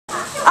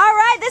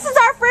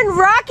friend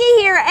Rocky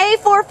here,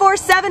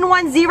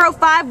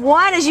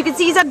 A4471051. As you can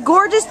see, he's a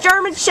gorgeous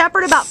German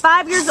Shepherd, about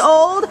 5 years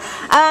old.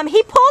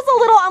 He pulls a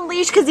little on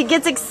leash because he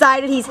gets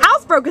excited. He's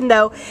housebroken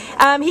though.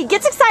 He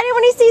gets excited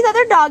when he sees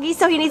other doggies,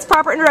 so he needs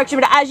proper introduction.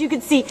 But as you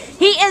can see,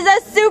 he is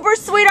a super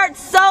sweetheart,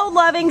 so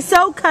loving,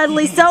 so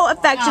cuddly, so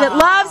affectionate,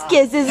 loves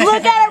kisses.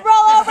 Look at him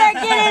roll over and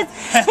get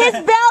his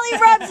belly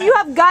rubs. You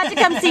have got to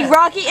come see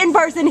Rocky in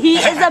person. He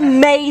is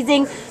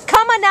amazing.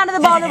 Come on down to the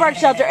Baldwin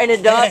Shelter and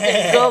adopt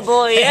this good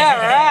boy.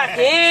 Yeah,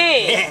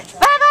 Rocky.